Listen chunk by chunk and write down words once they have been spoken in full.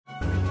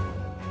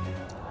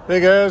Hey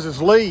guys,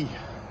 it's Lee.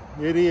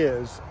 It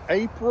is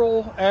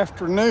April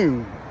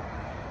afternoon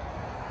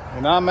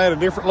and I'm at a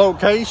different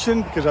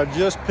location because I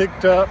just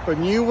picked up a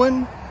new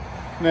one.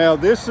 Now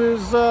this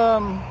is I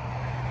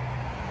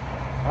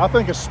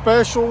think a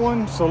special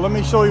one, so let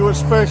me show you what's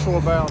special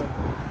about it.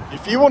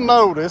 If you will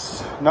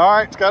notice, all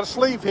right, it's got a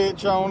sleeve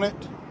hitch on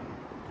it.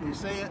 Can you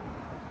see it?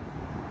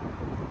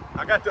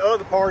 I got the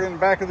other part in the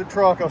back of the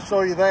truck, I'll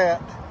show you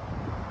that.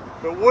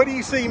 But what do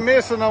you see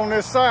missing on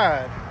this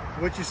side?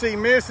 What you see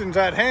missing is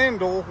that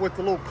handle with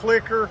the little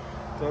clicker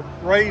to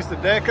raise the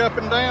deck up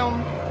and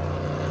down.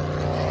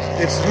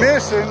 It's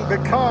missing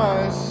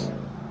because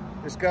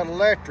it's got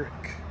electric.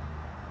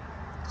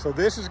 So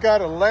this has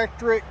got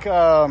electric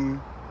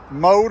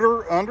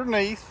motor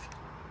underneath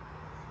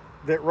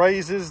that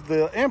raises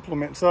the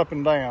implements up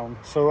and down.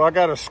 So I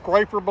got a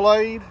scraper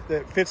blade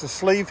that fits a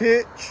sleeve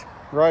hitch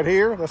right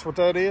here. That's what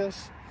that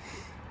is.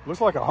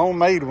 Looks like a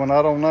homemade one,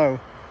 I don't know.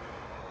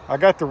 I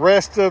got the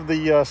rest of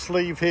the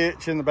sleeve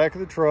hitch in the back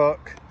of the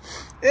truck.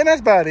 And that's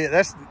about it.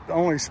 That's the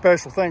only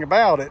special thing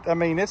about it. I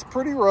mean, it's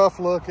pretty rough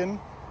looking.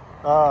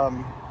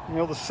 You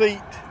know, the seat,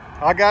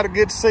 I got a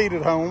good seat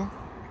at home.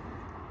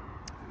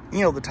 You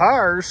know, the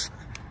tires,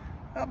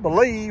 I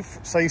believe,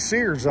 say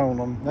Sears on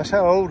them. That's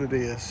how old it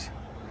is.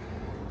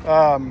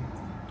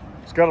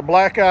 It's got a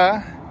black eye,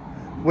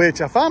 which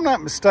if I'm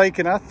not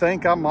mistaken, I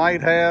think I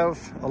might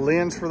have a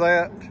lens for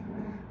that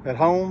at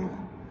home.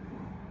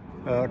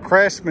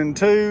 Craftsman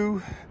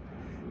II.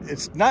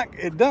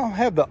 It don't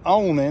have the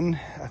owning.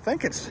 I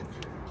think it's,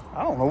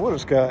 I don't know what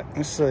it's got.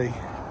 Let's see.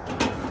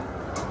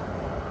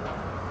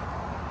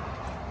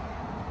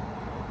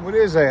 What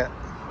is that?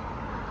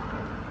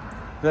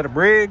 Is that a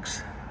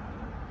Briggs?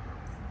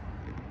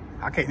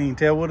 I can't even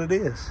tell what it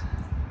is.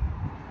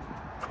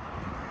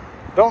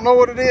 Don't know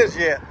what it is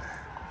yet.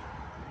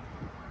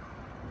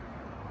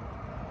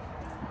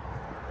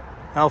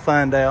 I'll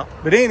find out.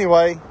 But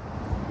anyway,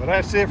 well,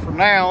 that's it for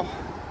now.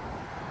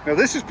 Now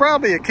this is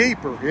probably a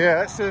keeper.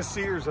 Yeah, it says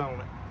Sears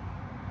on it.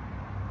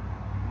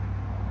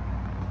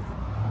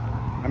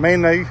 I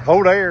mean, they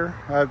hold air,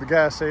 the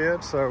guy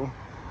said, so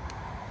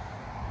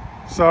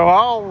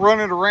I'll run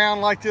it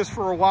around like this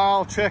for a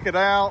while, check it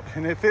out,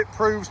 and if it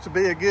proves to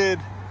be a good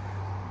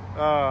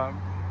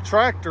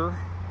tractor,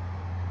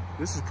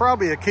 this is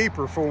probably a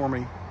keeper for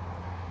me.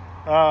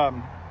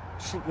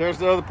 There's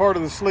the other part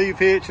of the sleeve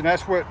hitch, and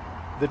that's what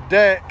the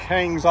deck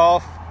hangs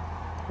off,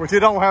 which it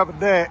don't have a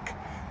deck,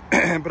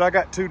 but I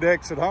got two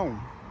decks at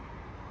home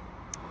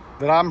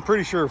that I'm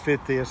pretty sure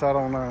fit this. I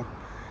don't know.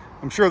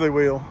 I'm sure they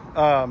will.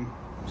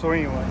 So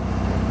anyway.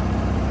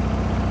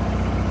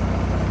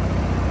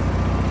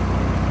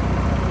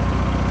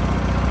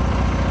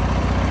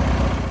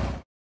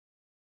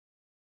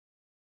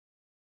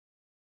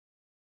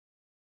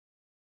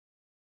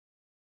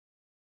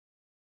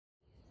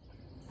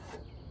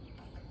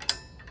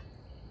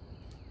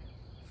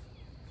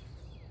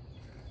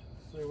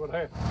 See what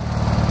happens.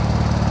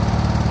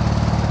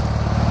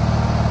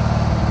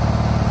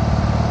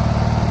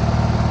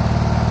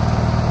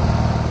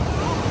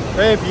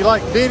 Hey, if you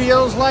like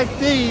videos like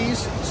these,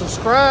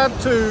 subscribe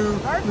to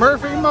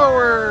Murphy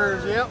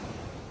Mowers. Yep.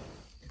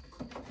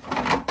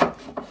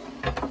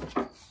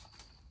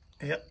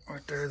 Yep,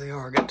 right there they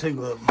are. I got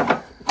two of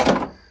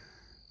them.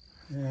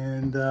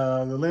 And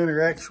the linear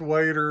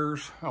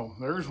actuators. Oh,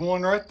 there's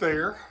one right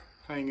there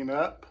hanging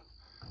up.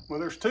 Well,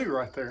 there's two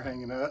right there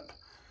hanging up.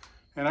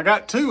 And I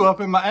got two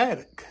up in my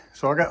attic.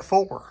 So I got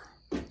four.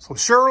 So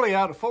surely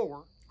out of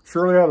four,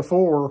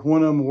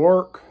 one of them will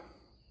work.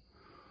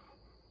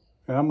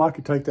 And I might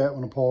could take that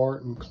one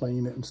apart and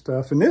clean it and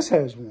stuff. And this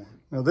has one.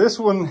 Now this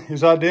one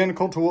is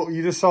identical to what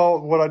you just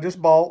saw, what I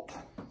just bought.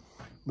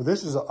 But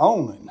this is an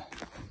owning.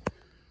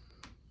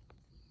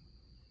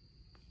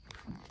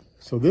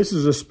 So this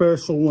is a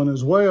special one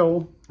as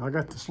well. I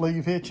got the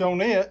sleeve hitch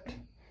on it.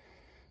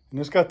 And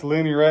it's got the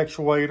linear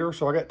actuator.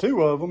 So I got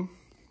two of them.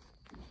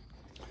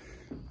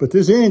 But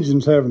this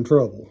engine's having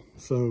trouble.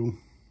 So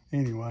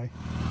anyway.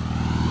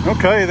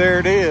 Okay, there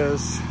it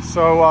is.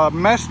 So I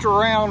messed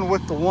around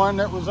with the one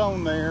that was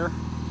on there,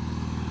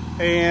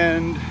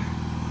 and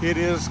it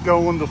is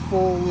going the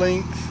full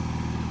length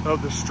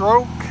of the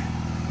stroke.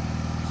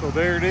 So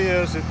there it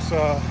is. It's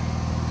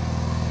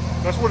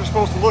that's what it's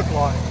supposed to look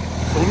like.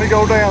 So let me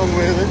go down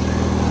with it.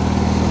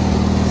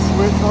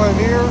 Switch right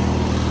here.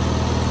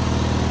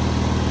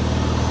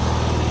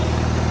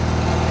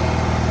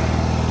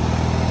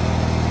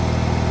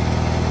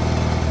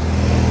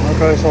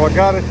 Okay, so I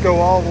got it to go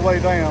all the way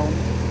down.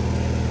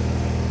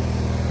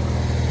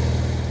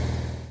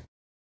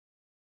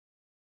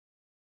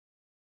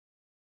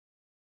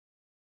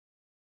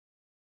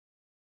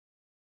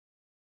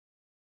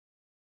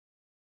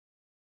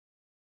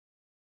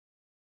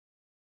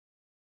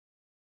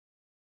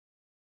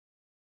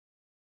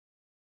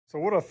 So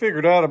what I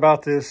figured out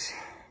about this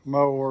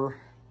mower,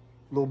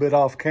 a little bit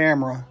off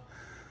camera,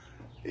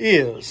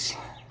 is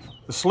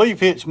the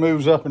sleeve hitch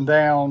moves up and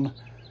down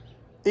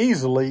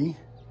easily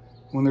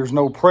when there's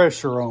no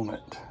pressure on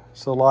it.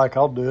 So like,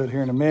 I'll do it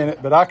here in a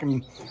minute, but I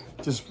can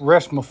just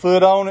rest my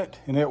foot on it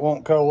and it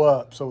won't go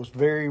up. So it's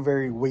very,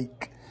 very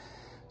weak.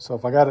 So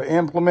if I got to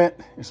implement,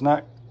 it's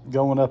not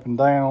going up and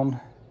down.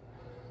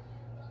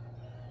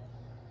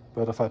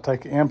 But if I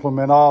take the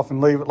implement off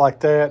and leave it like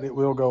that, it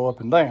will go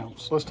up and down.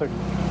 So let's take a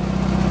look.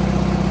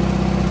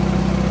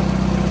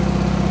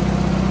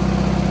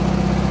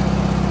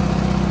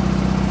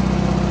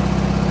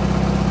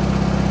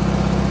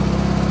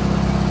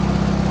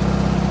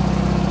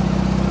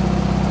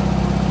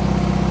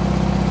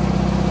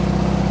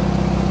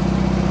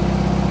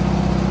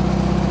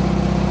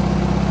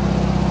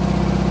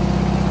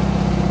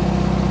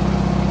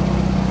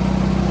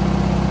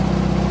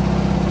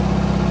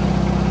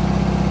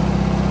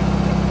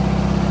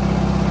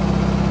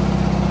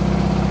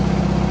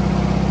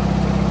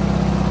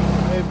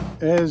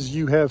 As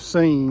you have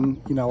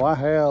seen, you know, I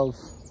have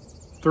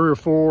 3 or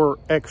 4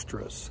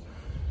 extras.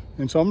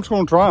 And so I'm just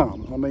going to try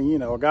them. I mean, you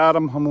know, I got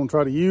them. I'm going to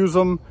try to use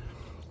them.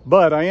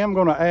 But I am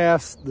going to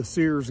ask the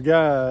Sears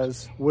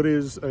guys what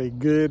is a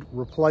good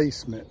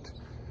replacement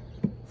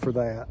for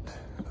that.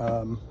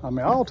 I mean,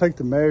 I'll take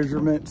the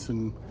measurements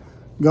and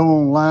go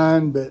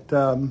online. But,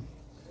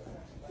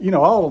 you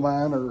know, all of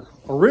mine are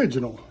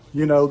original.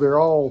 You know, they're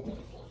all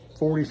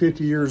 40,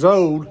 50 years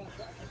old.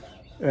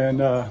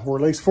 And or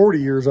at least 40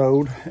 years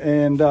old,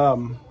 and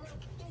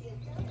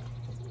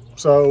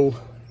so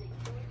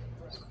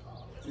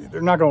they're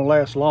not going to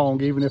last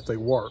long even if they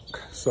work.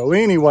 So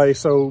anyway,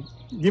 so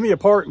give me a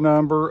part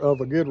number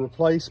of a good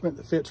replacement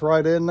that fits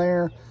right in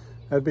there.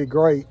 That'd be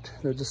great.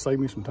 That'd just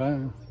save me some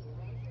time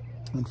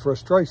and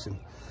frustration.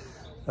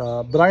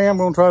 But I am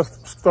going to try to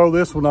throw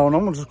this one on.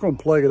 I'm just going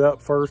to plug it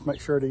up first, make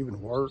sure it even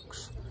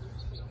works,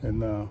 and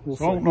we'll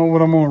see. I don't know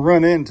what I'm going to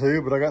run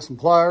into, but I got some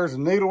pliers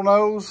and needle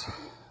nose.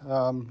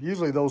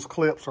 Usually those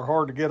clips are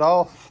hard to get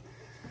off,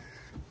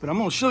 but I'm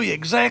going to show you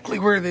exactly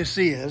where this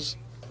is.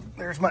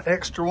 There's my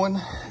extra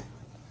one,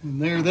 and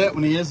there that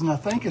one is, and I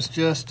think it's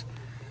just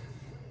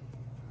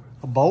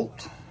a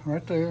bolt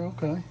right there.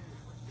 Okay,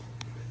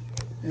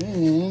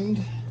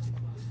 and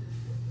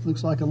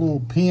looks like a little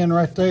pin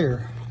right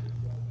there.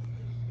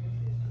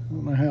 I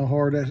don't know how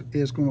hard that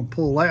is going to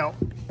pull out,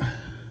 but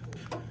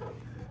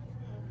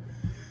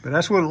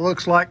that's what it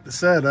looks like, the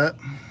setup.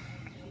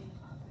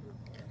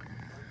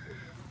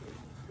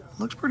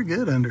 Looks pretty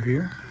good under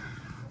here.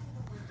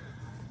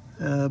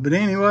 But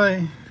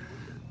anyway,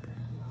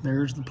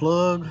 there's the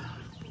plug.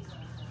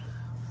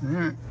 All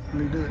right, let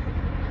me do it.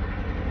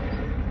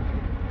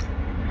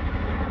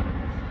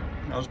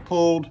 I was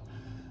pulled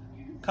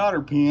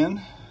cotter pin,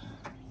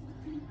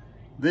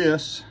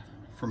 this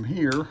from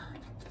here.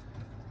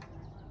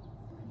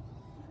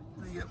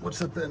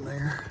 What's up in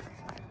there?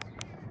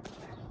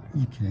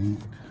 You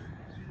can't.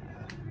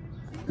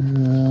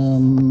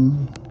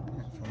 I'm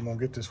gonna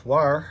get this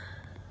wire.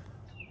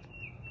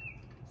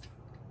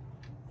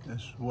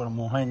 This is what I'm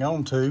gonna hang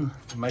on to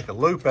make a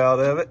loop out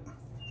of it.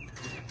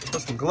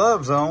 Put some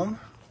gloves on.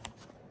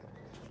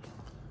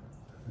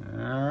 All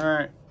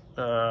right,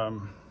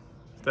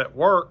 if that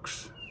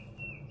works,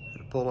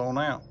 it'll pull on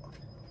out.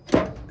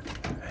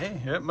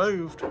 Hey, it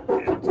moved. Yeah,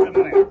 it's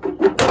coming out.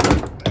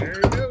 There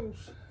it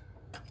goes.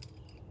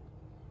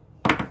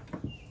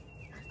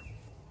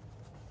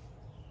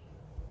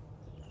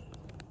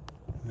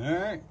 All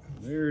right,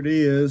 there it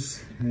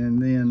is. And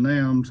then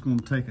now I'm just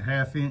gonna take a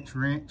 1/2-inch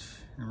wrench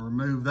and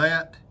remove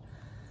that.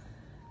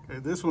 Okay,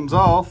 this one's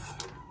off.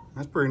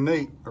 That's pretty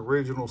neat.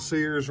 Original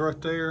Sears right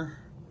there.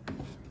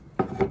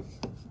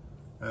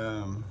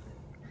 And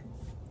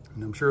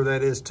I'm sure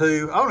that is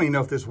too. I don't even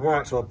know if this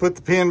works, so I'll put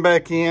the pin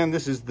back in.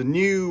 This is the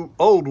new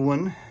old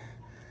one.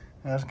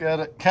 I've got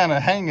it kind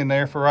of hanging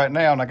there for right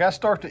now, and I got to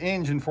start the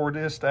engine for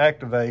this to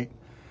activate.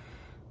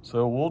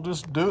 So we'll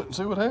just do it and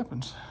see what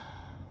happens.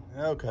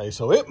 Okay,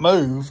 so it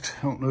moved.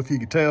 I don't know if you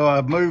could tell.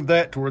 I've moved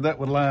that to where that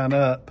would line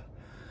up.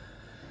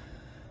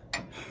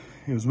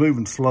 It was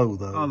moving slow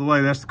though. By the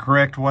way, that's the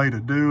correct way to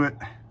do it.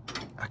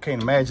 I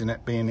can't imagine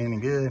that being any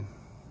good.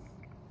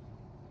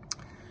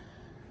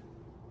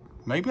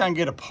 Maybe I can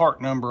get a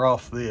part number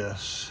off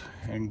this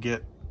and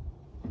get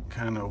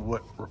kind of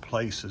what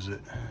replaces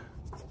it.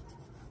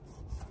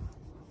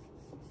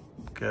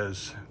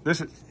 Because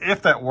this is,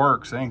 if that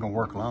works, it ain't gonna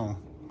work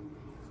long.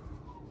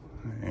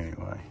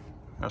 Anyway,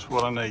 that's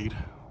what I need.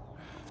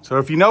 So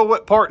if you know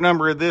what part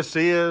number this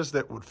is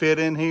that would fit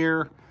in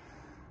here,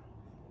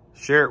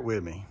 share it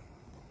with me.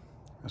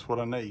 That's what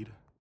I need.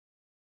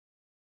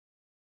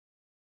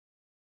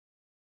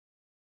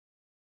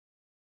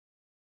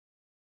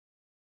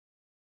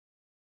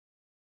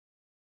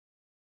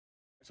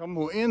 So I'm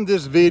gonna end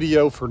this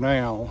video for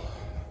now,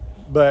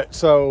 but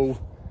so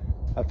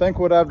I think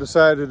what I've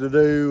decided to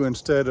do,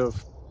 instead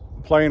of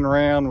playing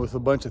around with a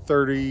bunch of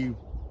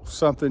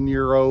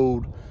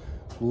 30-something-year-old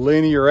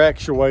linear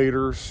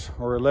actuators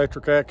or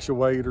electric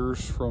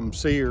actuators from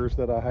Sears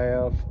that I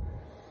have,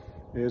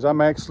 is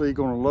I'm actually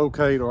going to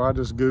locate, or I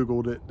just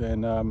Googled it,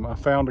 and I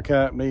found a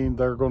company,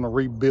 they're going to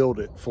rebuild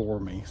it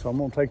for me. So I'm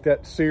going to take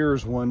that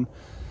Sears one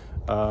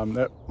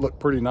that looked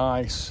pretty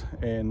nice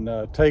and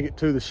take it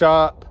to the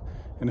shop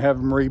and have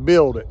them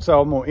rebuild it.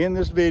 So I'm gonna end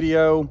this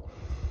video,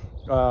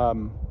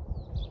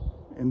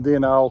 and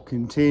then I'll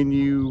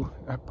continue,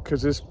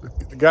 because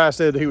the guy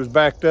said he was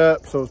backed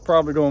up, so it's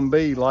probably gonna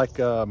be like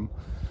a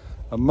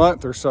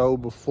month or so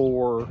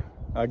before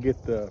I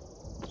get the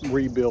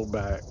rebuild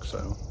back.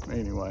 So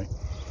anyway,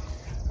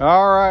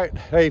 all right.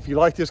 Hey, if you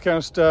like this kind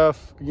of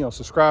stuff, you know,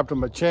 subscribe to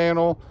my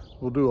channel.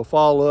 We'll do a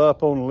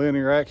follow-up on the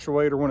linear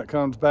actuator when it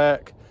comes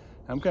back.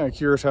 I'm kind of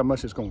curious how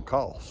much it's going to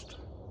cost.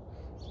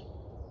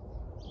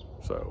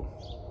 So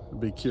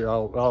be curious.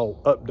 I'll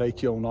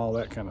update you on all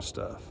that kind of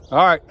stuff.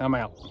 All right, I'm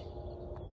out.